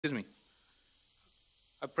Excuse me.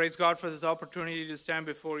 I praise God for this opportunity to stand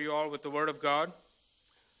before you all with the Word of God.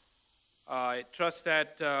 I trust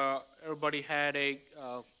that everybody had a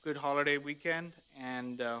good holiday weekend,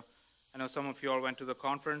 and I know some of you all went to the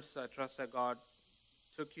conference. I trust that God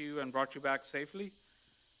took you and brought you back safely.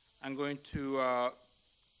 I'm going to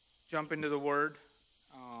jump into the Word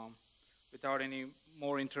without any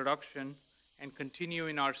more introduction and continue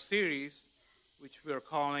in our series, which we are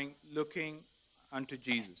calling Looking Unto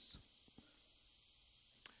Jesus.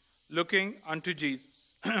 Looking unto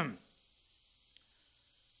Jesus.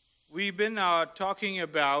 We've been talking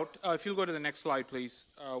about, if you'll go to the next slide, please,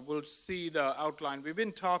 we'll see the outline. We've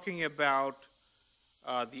been talking about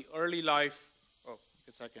the early life. Oh,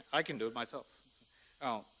 I can do it myself.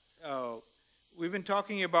 We've been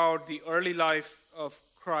talking about the early life of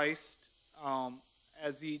Christ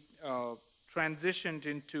as he transitioned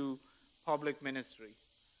into public ministry.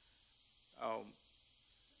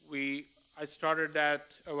 Mina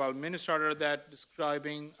started that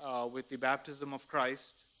describing with the baptism of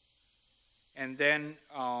Christ. And then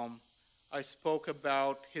I spoke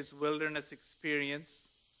about his wilderness experience.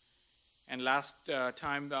 And last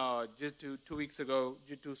time, just 2 weeks ago,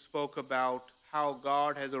 Jitu spoke about how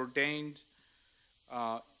God has ordained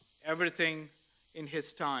everything in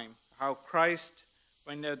his time. How Christ,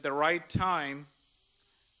 when at the right time,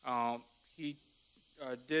 he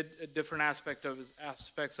did a different aspects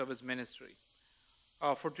of his ministry.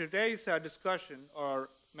 For today's discussion or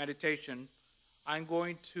meditation, I'm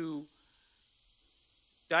going to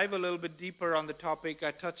dive a little bit deeper on the topic I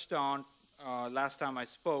touched on last time I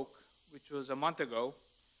spoke, which was a month ago,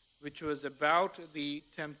 which was about the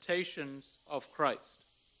temptations of Christ.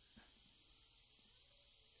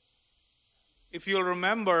 If you'll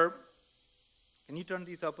remember, can you turn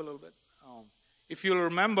these up a little bit? If you'll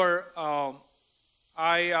remember,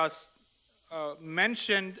 I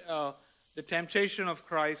mentioned the temptation of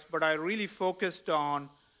Christ, but I really focused on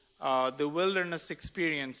the wilderness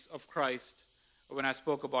experience of Christ when I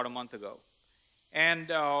spoke about a month ago.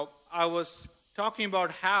 And I was talking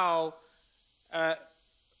about how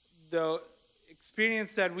the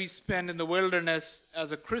experience that we spend in the wilderness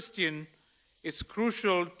as a Christian is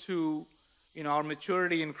crucial to our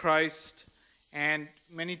maturity in Christ, and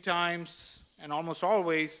many times and almost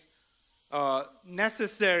always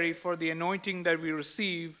necessary for the anointing that we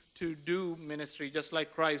receive to do ministry, just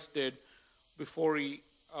like Christ did before he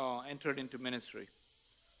entered into ministry.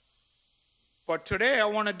 But today I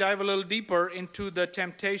want to dive a little deeper into the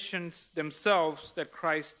temptations themselves that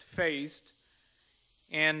Christ faced,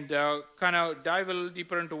 and kind of dive a little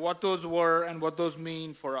deeper into what those were and what those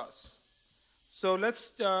mean for us. So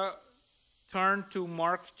let's turn to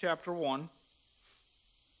Mark chapter 1,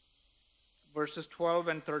 verses 12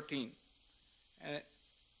 and 13.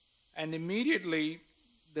 And immediately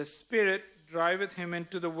the Spirit driveth him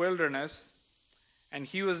into the wilderness, and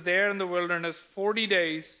he was there in the wilderness 40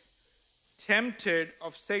 days, tempted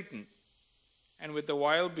of Satan, and with the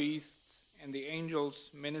wild beasts, and the angels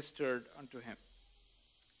ministered unto him.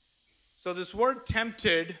 So this word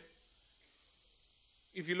tempted,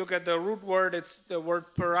 if you look at the root word, it's the word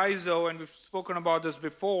paraizo, and we've spoken about this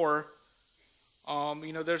before.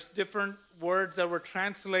 There's different words that were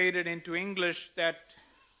translated into English that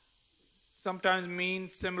sometimes mean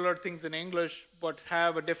similar things in English, but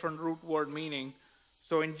have a different root word meaning.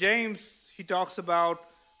 So in James, he talks about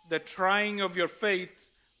the trying of your faith,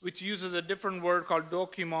 which uses a different word called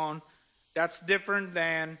dokimon. That's different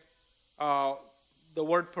than the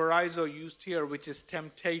word paraizo used here, which is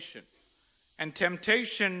temptation. And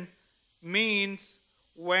temptation means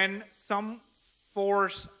when some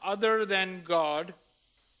force other than God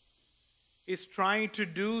is trying to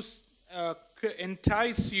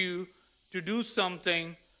entice you to do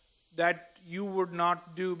something that you would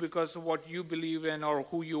not do because of what you believe in or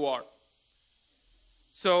who you are.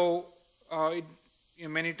 So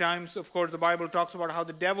many times, of course, the Bible talks about how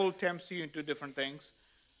the devil tempts you into different things.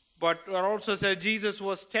 But it also says Jesus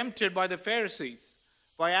was tempted by the Pharisees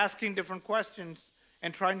by asking different questions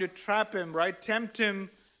and trying to trap him, right? Tempt him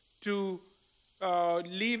to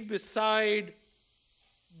leave beside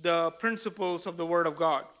the principles of the Word of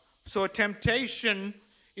God. So a temptation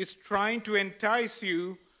is trying to entice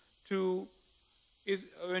you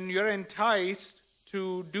when you're enticed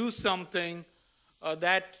to do something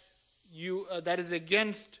that is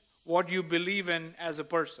against what you believe in as a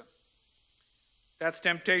person. That's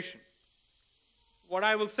temptation. What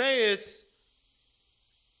I will say is,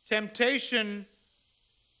 temptation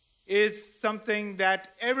is something that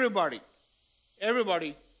everybody,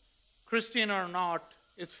 Christian or not,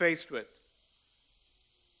 is faced with.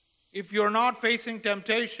 If you're not facing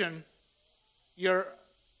temptation, you're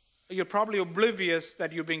you're probably oblivious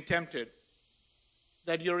that you're being tempted,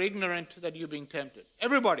 that you're ignorant that you're being tempted.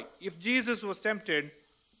 Everybody, if Jesus was tempted,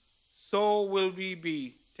 so will we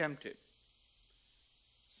be tempted.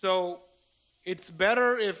 So it's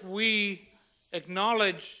better if we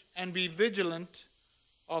acknowledge and be vigilant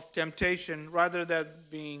of temptation rather than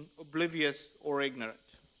being oblivious or ignorant.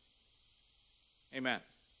 Amen.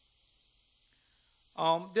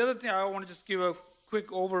 The other thing, I want to just give a quick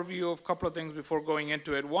overview of a couple of things before going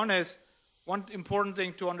into it. One important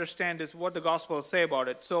thing to understand is what the Gospels say about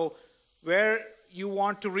it. So where you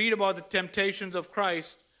want to read about the temptations of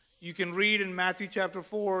Christ, you can read in Matthew chapter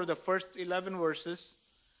 4, the first 11 verses.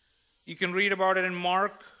 You can read about it in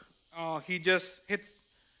Mark. He just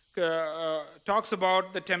talks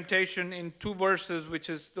about the temptation in 2 verses, which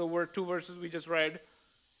is the 2 verses we just read.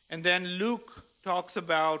 And then Luke talks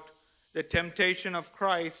about the temptation of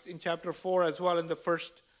Christ in chapter 4 as well in the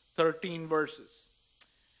first 13 verses.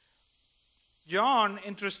 John,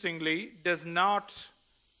 interestingly, does not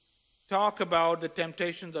talk about the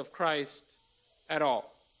temptations of Christ at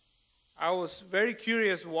all. I was very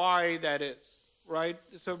curious why that is, right?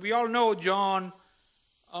 So we all know John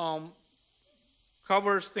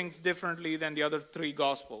covers things differently than the other 3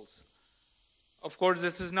 Gospels. Of course,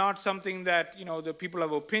 this is not something that, the people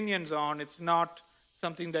have opinions on. It's not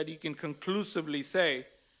something that you can conclusively say.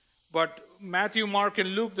 But Matthew, Mark,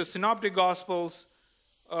 and Luke, the Synoptic Gospels,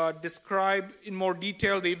 describe in more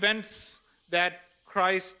detail the events that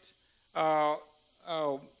Christ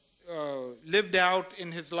lived out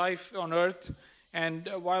in his life on earth, and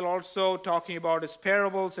while also talking about his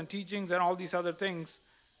parables and teachings and all these other things.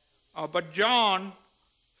 But John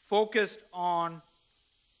focused on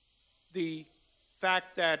the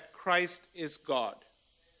fact that Christ is God.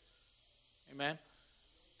 Amen.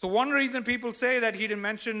 So one reason people say that he didn't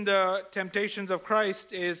mention the temptations of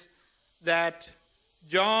Christ is that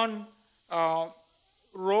John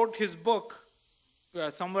wrote his book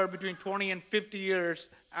somewhere between 20 and 50 years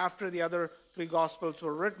after the other 3 Gospels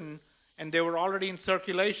were written, and they were already in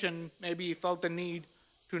circulation. Maybe he felt the need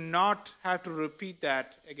to not have to repeat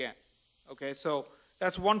that again. Okay, so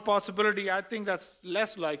that's one possibility. I think that's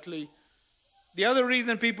less likely. The other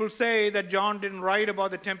reason people say that John didn't write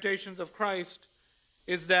about the temptations of Christ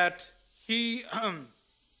is that he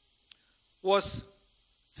was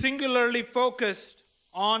singularly focused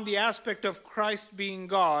on the aspect of Christ being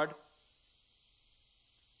God.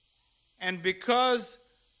 And because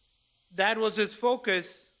that was his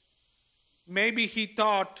focus, maybe he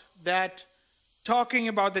thought that talking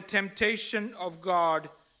about the temptation of God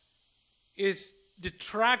is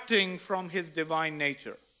detracting from his divine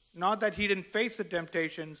nature. Not that he didn't face the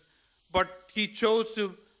temptations, but he chose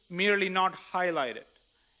to merely not highlight it.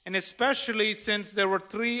 And especially since there were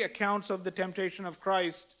 3 accounts of the temptation of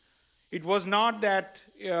Christ, it was not that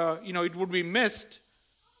it would be missed.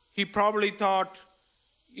 He probably thought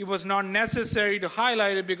it was not necessary to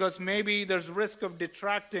highlight it because maybe there's risk of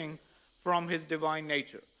detracting from his divine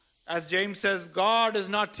nature. As James says, God is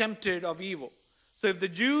not tempted of evil. So if the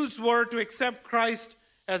Jews were to accept Christ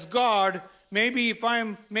as God, maybe if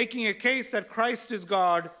I'm making a case that Christ is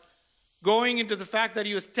God, going into the fact that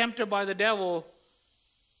he was tempted by the devil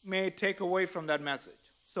may take away from that message.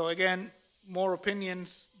 So again, more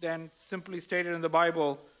opinions than simply stated in the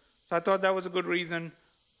Bible. So I thought that was a good reason.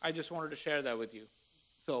 I just wanted to share that with you.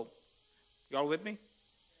 So, you all with me?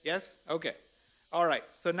 Yes? Okay. All right.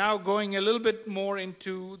 So now going a little bit more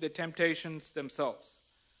into the temptations themselves.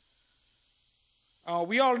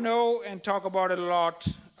 We all know and talk about it a lot.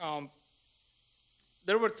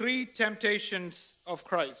 There were 3 temptations of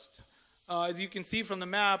Christ. As you can see from the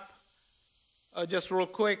map, just real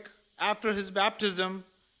quick, after his baptism,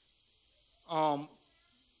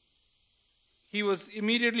 he was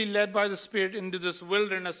immediately led by the Spirit into this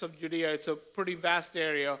wilderness of Judea. It's a pretty vast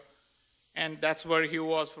area, and that's where he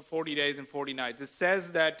was for 40 days and 40 nights. It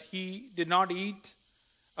says that he did not eat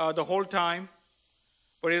the whole time,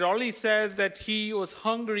 but it only says that he was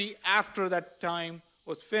hungry after that time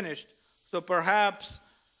was finished. So perhaps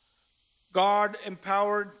God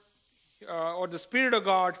empowered, or the Spirit of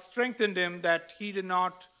God strengthened him that he did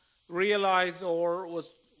not realize or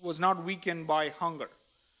was not weakened by hunger.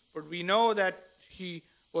 But we know that he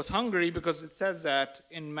was hungry because it says that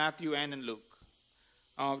in Matthew and in Luke,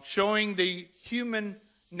 showing the human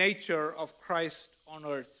nature of Christ on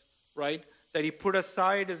earth, right? That he put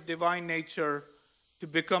aside his divine nature to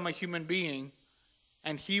become a human being,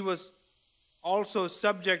 and he was also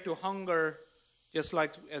subject to hunger just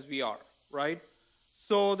like as we are, right?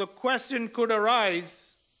 So the question could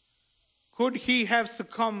arise, could he have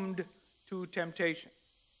succumbed to temptation,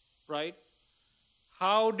 right?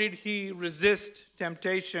 How did he resist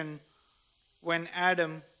temptation when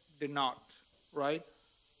Adam did not, right?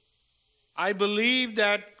 I believe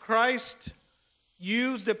that Christ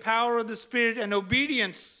used the power of the Spirit and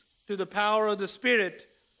obedience to the power of the Spirit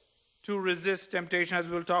to resist temptation, as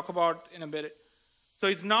we'll talk about in a bit. So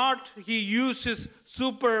it's not he used his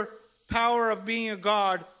super power of being a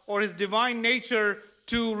God or his divine nature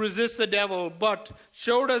to resist the devil, but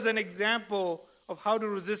showed us an example of how to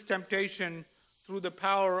resist temptation through the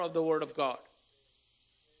power of the Word of God.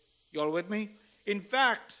 You all with me? In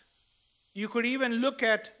fact, you could even look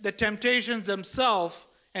at the temptations themselves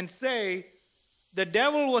and say the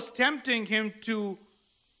devil was tempting him to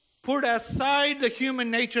put aside the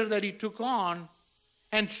human nature that he took on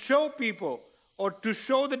and show people, or to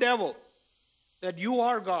show the devil, that you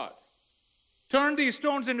are God. Turn these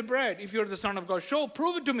stones into bread if you're the Son of God.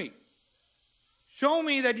 Prove it to me. Show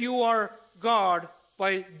me that you are God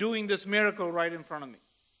by doing this miracle right in front of me.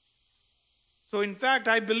 So in fact,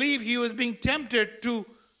 I believe he was being tempted to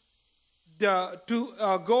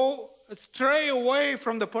go stray away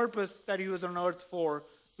from the purpose that he was on earth for,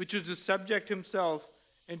 which is to subject himself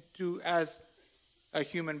as a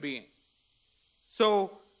human being.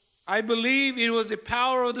 So I believe it was the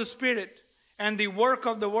power of the Spirit and the work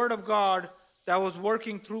of the Word of God that was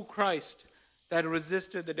working through Christ that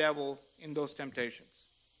resisted the devil in those temptations.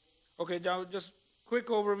 Okay, now just quick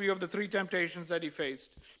overview of the three temptations that he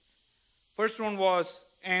faced. First one was,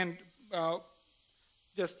 and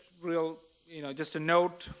just a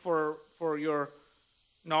note for your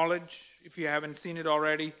knowledge, if you haven't seen it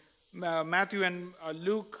already. Matthew and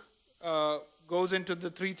Luke goes into the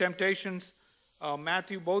three temptations.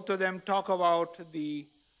 Matthew, both of them talk about the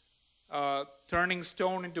turning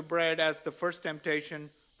stone into bread as the first temptation,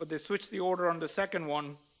 but they switch the order on the second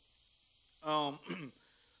one. So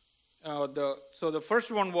the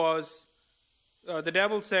first one was, the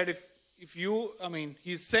devil said,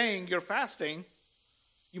 he's saying you're fasting,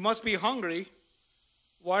 you must be hungry.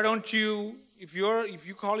 Why don't you, if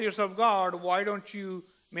you call yourself God, why don't you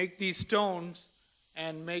make these stones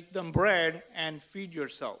and make them bread and feed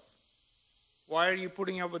yourself? Why are you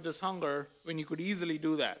putting up with this hunger when you could easily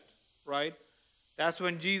do that, right? That's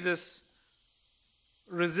when Jesus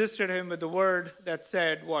resisted him with the word that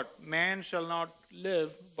said, what? Man shall not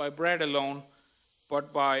live by bread alone,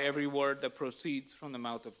 but by every word that proceeds from the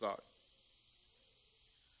mouth of God.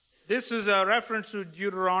 This is a reference to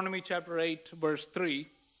Deuteronomy chapter 8, verse 3,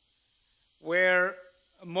 where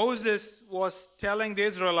Moses was telling the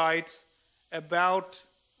Israelites about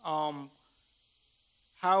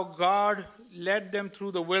how God led them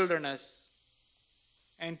through the wilderness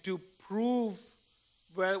and to prove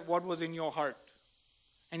what was in your heart.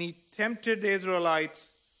 And he tempted the Israelites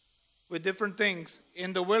with different things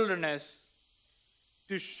in the wilderness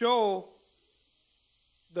to show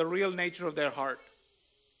the real nature of their heart.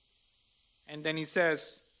 And then he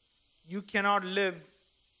says, you cannot live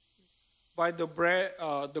by the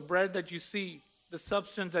bread that you see, the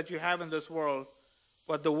substance that you have in this world,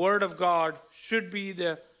 but the Word of God should be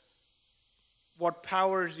what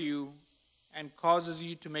powers you and causes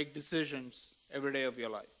you to make decisions every day of your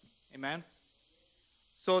life. Amen?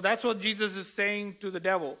 So that's what Jesus is saying to the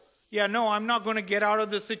devil. Yeah, no, I'm not going to get out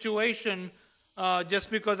of this situation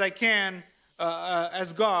just because I can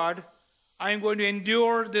as God. I'm going to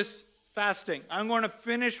endure this fasting. I'm going to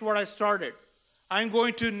finish what I started. I'm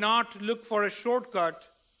going to not look for a shortcut.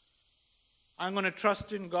 I'm going to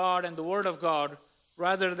trust in God and the Word of God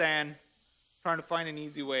rather than trying to find an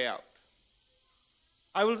easy way out.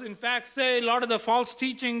 I will, in fact, say a lot of the false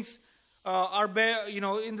teachings are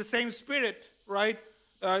in the same spirit, right?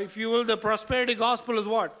 If you will, the prosperity gospel is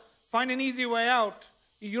what? Find an easy way out.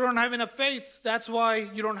 You don't have enough faith. That's why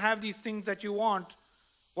you don't have these things that you want.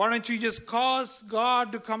 Why don't you just cause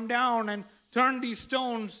God to come down and turn these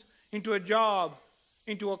stones into a job,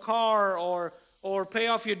 into a car, or pay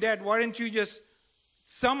off your debt? Why don't you just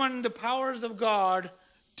summon the powers of God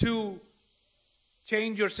to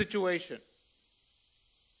change your situation?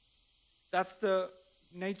 That's the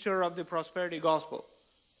nature of the prosperity gospel.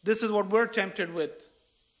 This is what we're tempted with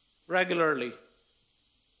regularly,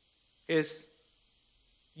 is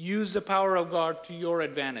use the power of God to your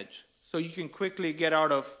advantage so you can quickly get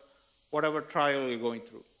out of whatever trial you're going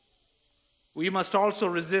through. We must also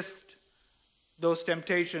resist those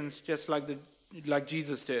temptations just like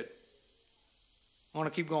Jesus did. I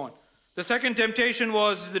want to keep going. The second temptation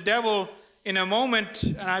was the devil in a moment,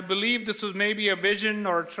 and I believe this was maybe a vision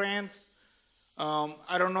or a trance.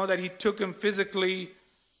 I don't know that he took him physically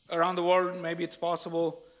around the world. Maybe it's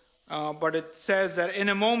possible. But it says that in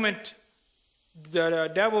a moment,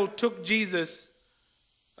 the devil took Jesus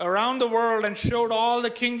around the world and showed all the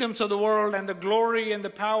kingdoms of the world and the glory and the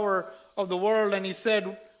power of the world. And he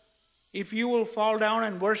said, if you will fall down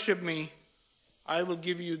and worship me, I will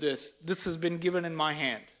give you this. This has been given in my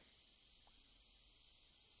hand.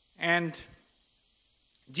 And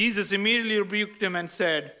Jesus immediately rebuked him and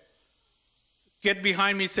said, get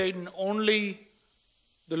behind me, Satan. Only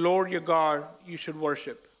the Lord your God you should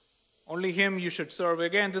worship. Only him you should serve.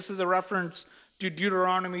 Again, this is a reference to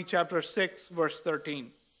Deuteronomy chapter 6, verse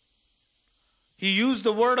 13. He used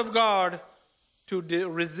the word of God to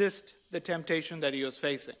resist the temptation that he was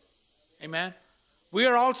facing. Amen. We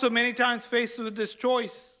are also many times faced with this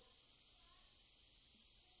choice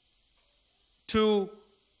to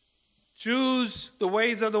choose the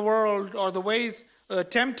ways of the world, or the ways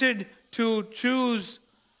tempted to choose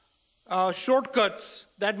shortcuts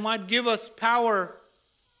that might give us power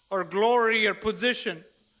or glory or position,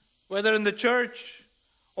 whether in the church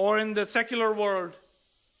or in the secular world.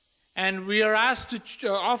 And we are asked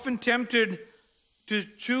to, often tempted to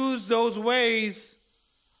choose those ways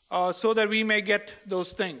so that we may get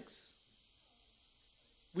those things.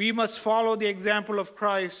 We must follow the example of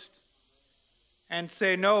Christ and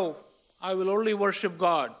say, no, I will only worship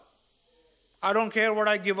God. I don't care what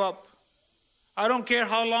I give up. I don't care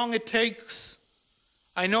how long it takes.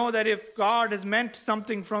 I know that if God has meant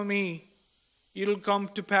something from me, it'll come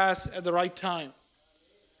to pass at the right time.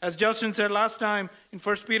 As Justin said last time in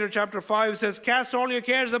 1 Peter chapter 5, it says, cast all your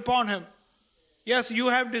cares upon him. Yes, you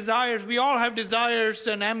have desires. We all have desires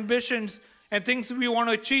and ambitions and things we want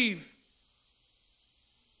to achieve.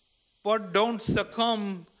 But don't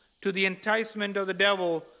succumb to the enticement of the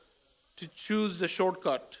devil to choose the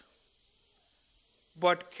shortcut.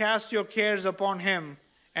 But cast your cares upon him,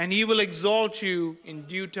 and he will exalt you in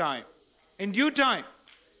due time. In due time,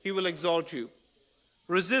 he will exalt you.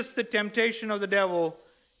 Resist the temptation of the devil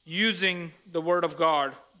using the word of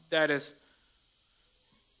God that is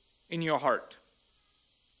in your heart.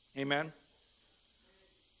 Amen.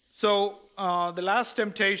 So the last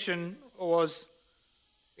temptation was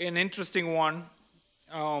an interesting one.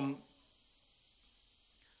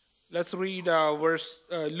 Let's read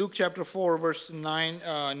Luke chapter 4, verse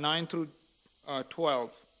 9 through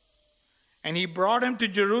 12. And he brought him to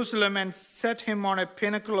Jerusalem and set him on a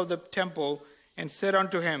pinnacle of the temple and said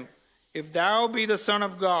unto him, if thou be the Son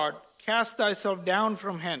of God, cast thyself down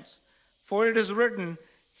from hence. For it is written,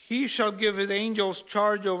 he shall give his angels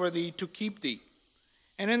charge over thee to keep thee.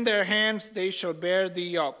 And in their hands they shall bear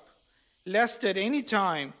thee up, lest at any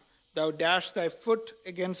time thou dash thy foot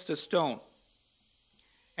against a stone.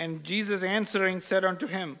 And Jesus answering said unto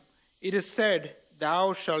him, it is said,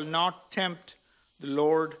 thou shalt not tempt the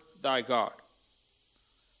Lord thy God.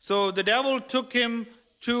 So the devil took him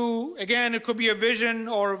to, again, it could be a vision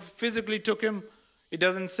or physically took him, it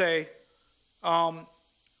doesn't say.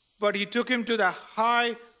 But he took him to the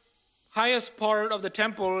highest part of the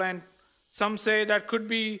temple, and some say that could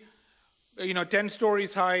be, 10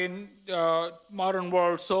 stories high in modern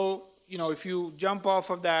world. So, if you jump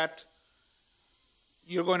off of that,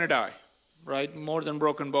 you're going to die, right? More than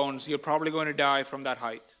broken bones. You're probably going to die from that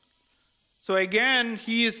height. So again,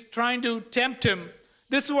 he is trying to tempt him.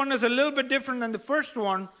 This one is a little bit different than the first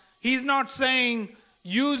one. He's not saying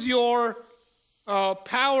use your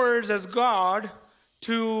powers as God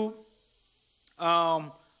to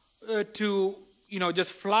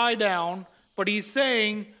just fly down, but he's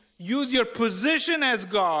saying use your position as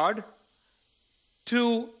God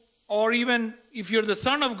to, or even if you're the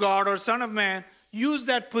Son of God or Son of Man, use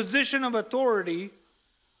that position of authority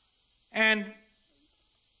and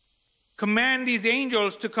command these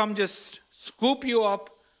angels to come just scoop you up,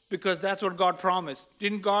 because that's what God promised.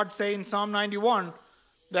 Didn't God say in Psalm 91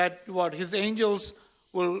 that his angels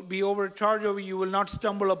will be overcharged over you, will not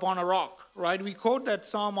stumble upon a rock, right? We quote that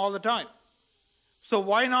psalm all the time. So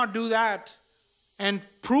why not do that and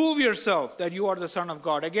prove yourself that you are the Son of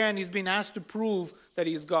God? Again, he's been asked to prove that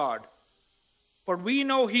he is God. But we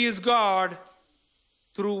know he is God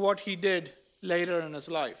through what he did later in his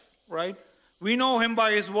life, right? We know him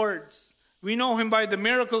by his words. We know him by the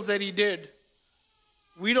miracles that he did.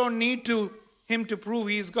 We don't need him to prove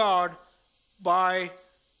he is God by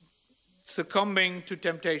succumbing to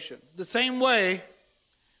temptation. The same way,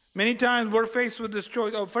 many times we're faced with this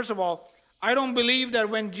choice. First of all, I don't believe that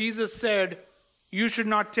when Jesus said, you should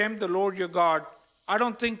not tempt the Lord your God, I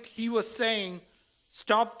don't think he was saying,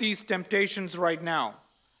 stop these temptations right now.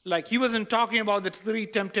 Like, he wasn't talking about the 3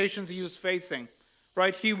 temptations he was facing,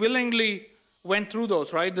 right? He willingly went through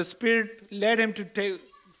those, right? The Spirit led him to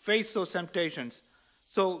face those temptations.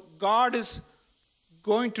 So God is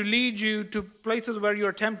going to lead you to places where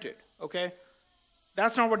you're tempted, okay?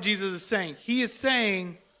 That's not what Jesus is saying. He is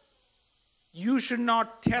saying, you should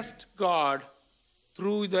not test God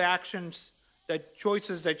through the actions, the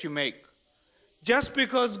choices that you make. Just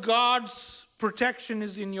because God's protection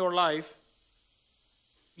is in your life,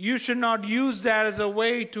 you should not use that as a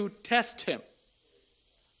way to test Him,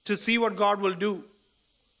 to see what God will do.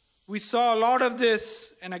 We saw a lot of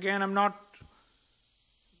this, and again, I'm not,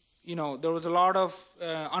 there was a lot of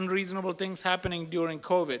unreasonable things happening during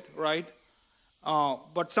COVID, right?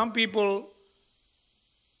 But some people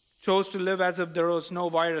chose to live as if there was no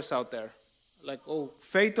virus out there. Like,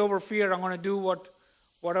 faith over fear, I'm going to do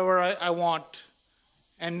whatever I want.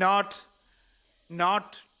 And not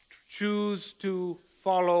choose to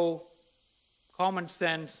follow common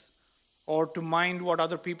sense or to mind what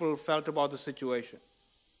other people felt about the situation.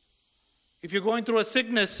 If you're going through a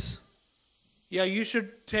sickness, you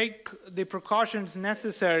should take the precautions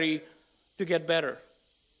necessary to get better,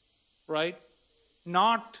 right?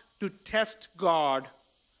 Not to test God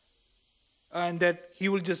and that He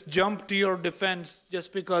will just jump to your defense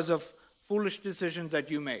just because of foolish decisions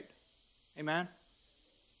that you made. Amen?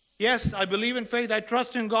 Yes, I believe in faith. I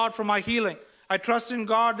trust in God for my healing. I trust in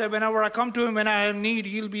God that whenever I come to Him when I have need,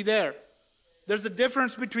 He'll be there. There's a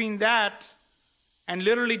difference between that and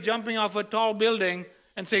literally jumping off a tall building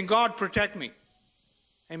and saying, God, protect me.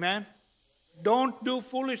 Amen? Don't do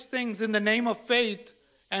foolish things in the name of faith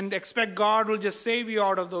and expect God will just save you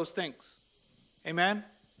out of those things. Amen?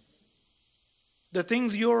 The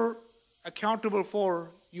things you're accountable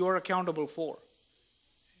for, you're accountable for.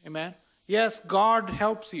 Amen? Yes, God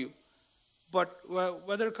helps you. But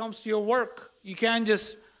whether it comes to your work, you can't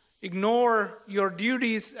just ignore your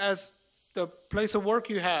duties as the place of work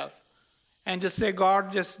you have and just say,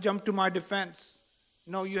 God, just jump to my defense.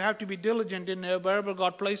 No, you have to be diligent in wherever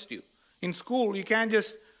God placed you. In school, you can't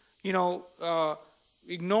just,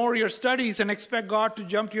 ignore your studies and expect God to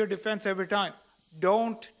jump to your defense every time.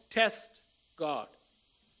 Don't test God.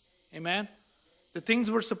 Amen? The things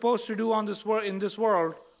we're supposed to do in this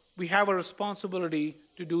world, we have a responsibility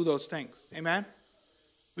to do those things. Amen?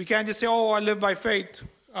 We can't just say, I live by faith.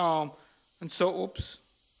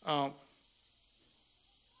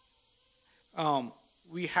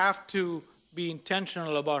 We have to be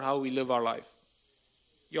intentional about how we live our life.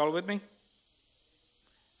 You all with me?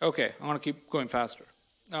 Okay, I'm going to keep going faster.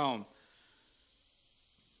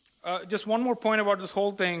 Just one more point about this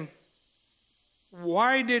whole thing.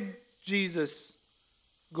 Why did Jesus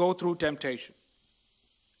go through temptation?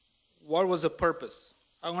 What was the purpose?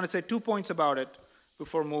 I'm going to say 2 points about it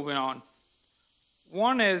before moving on.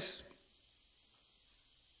 One is,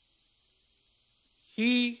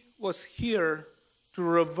 He was here to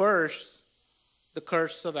reverse the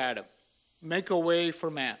curse of Adam, make a way for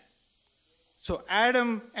man. So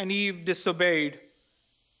Adam and Eve disobeyed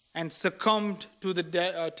and succumbed to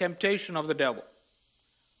the temptation of the devil.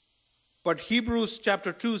 But Hebrews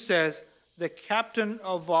chapter 2 says, the captain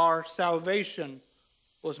of our salvation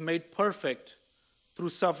was made perfect through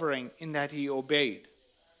suffering in that He obeyed.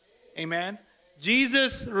 Amen?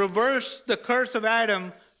 Jesus reversed the curse of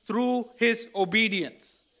Adam through His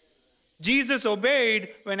obedience. Jesus obeyed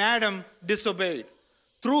when Adam disobeyed.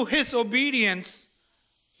 Through His obedience,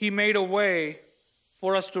 He made a way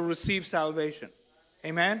for us to receive salvation.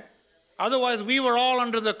 Amen? Otherwise, we were all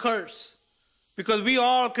under the curse because we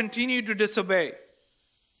all continued to disobey.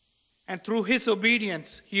 And through His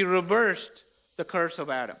obedience, He reversed the curse of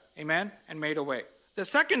Adam. Amen? And made a way. The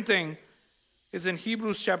second thing is in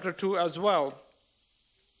Hebrews chapter 2 as well.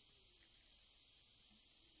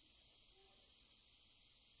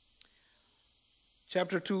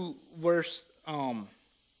 Chapter 2, verse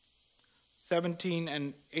 17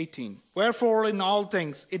 and 18. Wherefore in all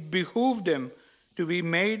things it behooved Him to be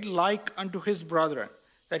made like unto His brethren,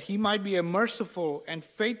 that He might be a merciful and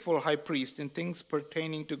faithful high priest in things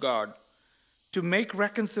pertaining to God, to make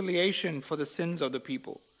reconciliation for the sins of the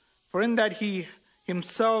people. For in that He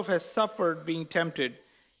Himself has suffered being tempted,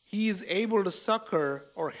 He is able to succor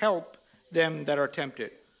or help them that are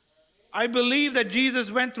tempted. I believe that Jesus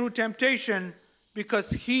went through temptation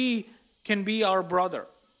because He can be our brother.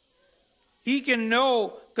 He can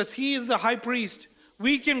know, because He is the high priest,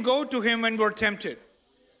 we can go to Him when we're tempted.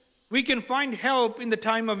 We can find help in the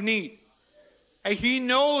time of need. And He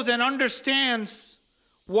knows and understands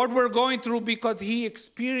what we're going through because He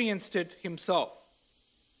experienced it Himself.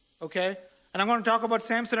 Okay? And I'm going to talk about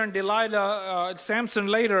Samson and Delilah, Samson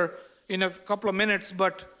later in a couple of minutes,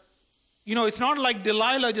 but it's not like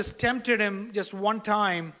Delilah just tempted him just one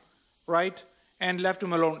time, right? And left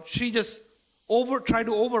him alone. She just tried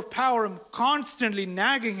to overpower him, constantly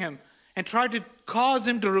nagging him, and tried to cause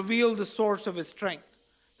him to reveal the source of his strength.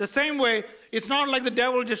 The same way, it's not like the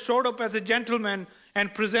devil just showed up as a gentleman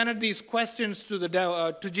and presented these questions to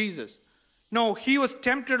to Jesus. No, he was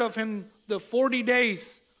tempted of him the 40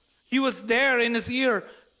 days. He was there in his ear,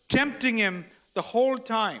 tempting him the whole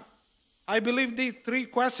time. I believe these three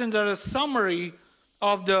questions are a summary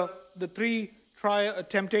of the three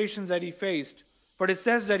temptations that he faced. But it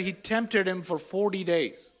says that he tempted him for 40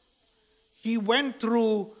 days. He went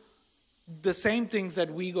through the same things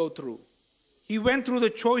that we go through. He went through the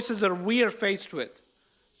choices that we are faced with.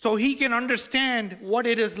 So he can understand what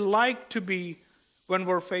it is like to be when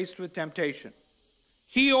we're faced with temptation.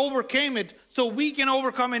 He overcame it, so we can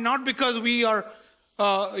overcome it, not because we are,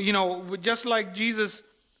 just like Jesus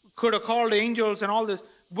could have called angels and all this.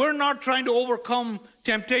 We're not trying to overcome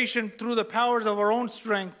temptation through the powers of our own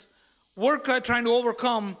strength. We're trying to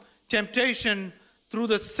overcome temptation through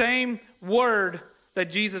the same word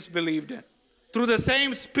that Jesus believed in, through the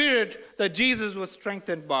same spirit that Jesus was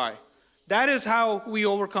strengthened by. That is how we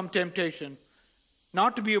overcome temptation.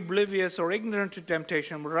 Not to be oblivious or ignorant to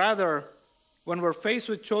temptation, but rather, when we're faced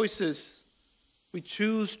with choices, we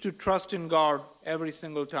choose to trust in God every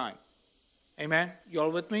single time. Amen? You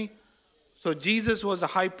all with me? So Jesus was a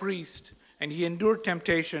high priest, and he endured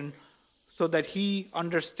temptation so that he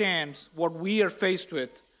understands what we are faced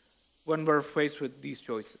with when we're faced with these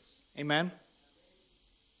choices. Amen?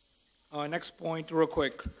 Next point, real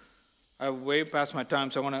quick. I've way past my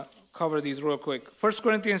time, so I want to cover these real quick. 1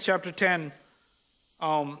 Corinthians chapter 10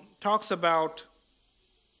 talks about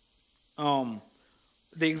the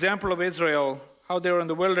example of Israel, how they were in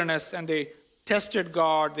the wilderness and they tested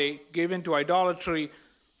God, they gave in to idolatry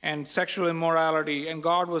and sexual immorality, and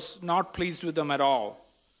God was not pleased with them at all.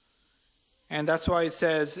 And that's why it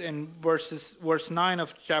says in verse 9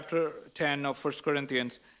 of chapter 10 of 1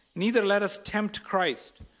 Corinthians, neither let us tempt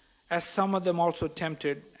Christ, as some of them also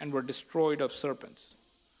tempted and were destroyed of serpents.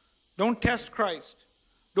 Don't test Christ.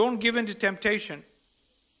 Don't give in to temptation.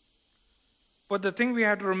 But the thing we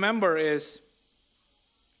have to remember is,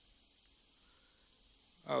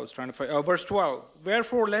 verse 12.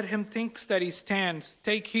 Wherefore let him think that he stands,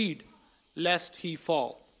 take heed, lest he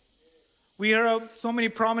fall. We hear of so many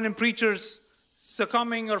prominent preachers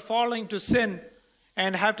succumbing or falling to sin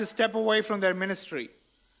and have to step away from their ministry.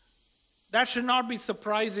 That should not be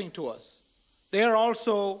surprising to us. They are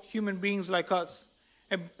also human beings like us.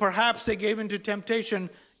 And perhaps they gave in to temptation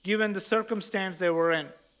given the circumstance they were in.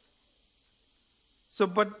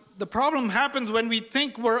 But the problem happens when we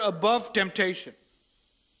think we're above temptation.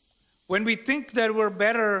 When we think that we're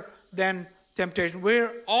better than temptation.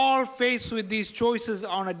 We're all faced with these choices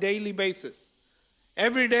on a daily basis.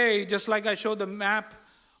 Every day, just like I showed the map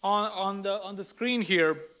on the screen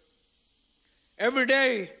here, every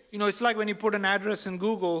day, it's like when you put an address in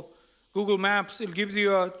Google Maps, it gives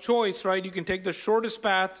you a choice, right? You can take the shortest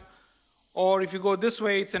path, or if you go this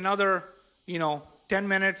way, it's another, 10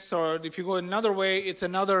 minutes, or if you go another way, it's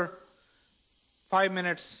another 5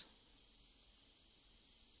 minutes.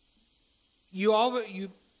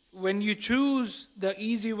 When you choose the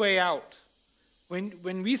easy way out,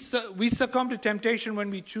 when we succumb to temptation, when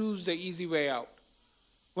we choose the easy way out,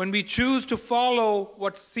 when we choose to follow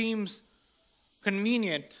what seems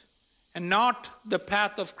convenient and not the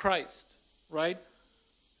path of Christ, right?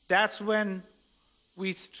 That's when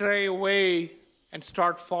we stray away and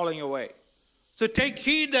start falling away. So take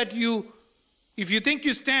heed that if you think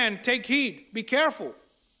you stand, take heed. Be careful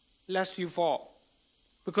lest you fall,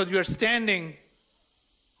 because you're standing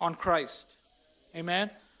on Christ. Amen?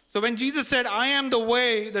 So when Jesus said, I am the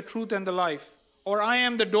way, the truth, and the life, or I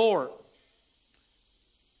am the door,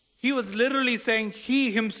 he was literally saying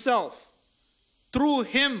he himself, through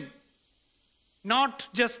him, not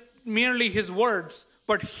just merely his words,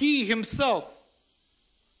 but he himself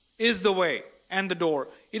is the way and the door.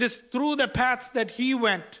 It is through the paths that he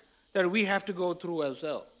went that we have to go through as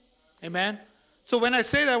well. Amen? So when I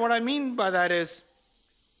say that, what I mean by that is,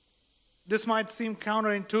 this might seem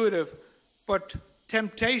counterintuitive, but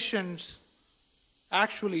temptations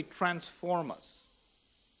actually transform us.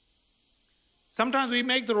 Sometimes we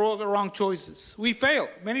make the wrong choices. We fail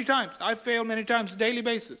many times. I fail many times, daily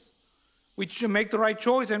basis. We make the right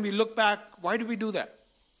choice and we look back, why did we do that?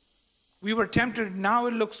 We were tempted, now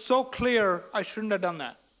it looks so clear, I shouldn't have done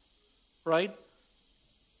that. Right?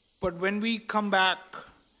 But when we come back,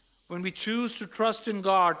 when we choose to trust in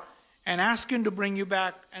God and ask him to bring you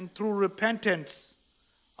back, and through repentance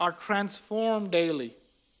are transformed daily,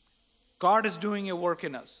 God is doing a work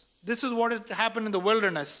in us. This is what happened in the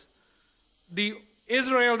wilderness. The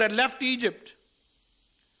Israel that left Egypt,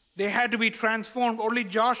 they had to be transformed. Only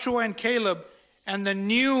Joshua and Caleb and the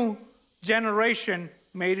new generation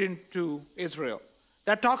made into Israel.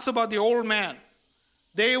 That talks about the old man.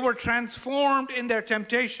 They were transformed in their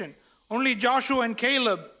temptation. Only Joshua and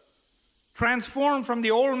Caleb transformed from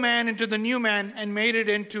the old man into the new man and made it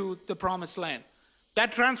into the promised land.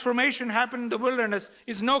 That transformation happened in the wilderness.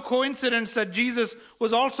 It's no coincidence that Jesus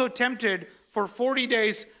was also tempted for 40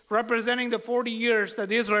 days, representing the 40 years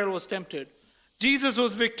that Israel was tempted. Jesus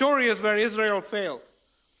was victorious where Israel failed.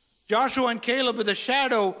 Joshua and Caleb are the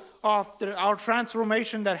shadow of our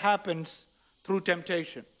transformation that happens through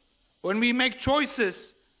temptation. When we make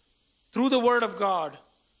choices through the Word of God,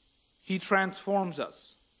 He transforms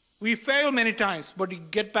us. We fail many times, but we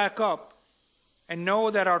get back up and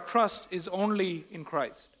know that our trust is only in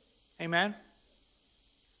Christ. Amen?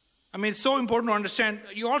 I mean, it's so important to understand.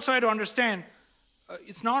 You also have to understand,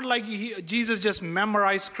 it's not like Jesus just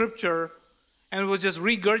memorized Scripture and was just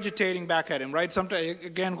regurgitating back at him, right? Sometimes,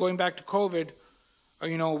 again, going back to COVID,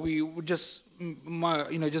 we would just,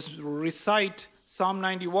 just recite Psalm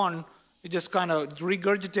 91. We just kind of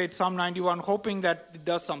regurgitate Psalm 91, hoping that it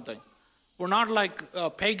does something. We're not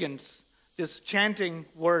like pagans, just chanting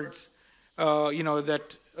words,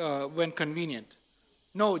 when convenient.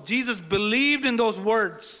 No, Jesus believed in those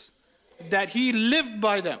words, that He lived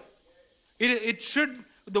by them.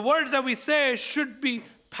 The words that we say should be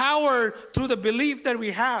powered through the belief that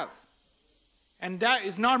we have. And that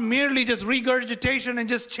is not merely just regurgitation and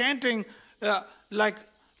just chanting like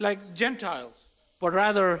Gentiles, but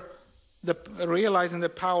rather realizing the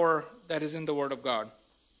power that is in the Word of God.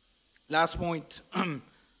 Last point,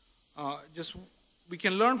 we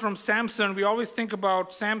can learn from Samson. We always think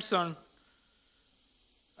about Samson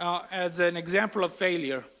as an example of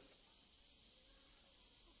failure.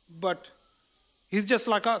 But he's just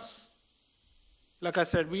like us. Like I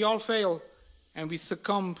said, we all fail and we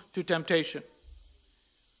succumb to temptation.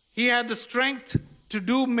 He had the strength to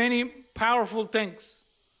do many powerful things.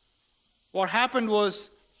 What happened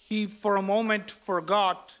was he, for a moment,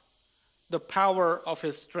 forgot the power of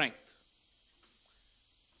his strength.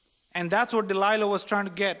 And that's what Delilah was trying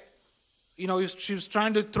to get. She was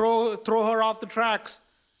trying to throw her off the tracks.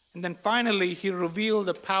 And then finally, he revealed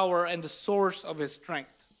the power and the source of his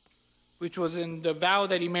strength, which was in the vow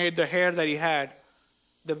that he made, the hair that he had.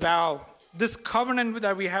 The vow, this covenant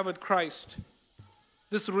that we have with Christ,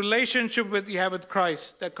 this relationship that we have with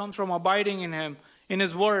Christ that comes from abiding in Him, in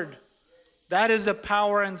His Word, that is the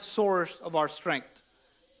power and source of our strength.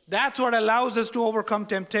 That's what allows us to overcome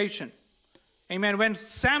temptation. Amen. When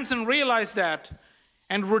Samson realized that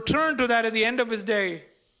and returned to that at the end of his day,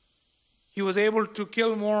 he was able to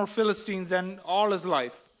kill more Philistines than all his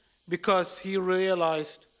life because he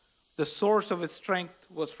realized the source of his strength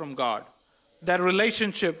was from God. That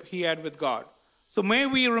relationship he had with God. So may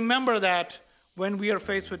we remember that when we are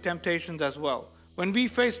faced with temptations as well. When we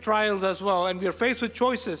face trials as well, and we are faced with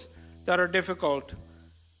choices that are difficult,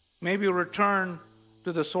 may we return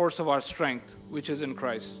to the source of our strength, which is in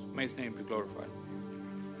Christ. May His name be glorified.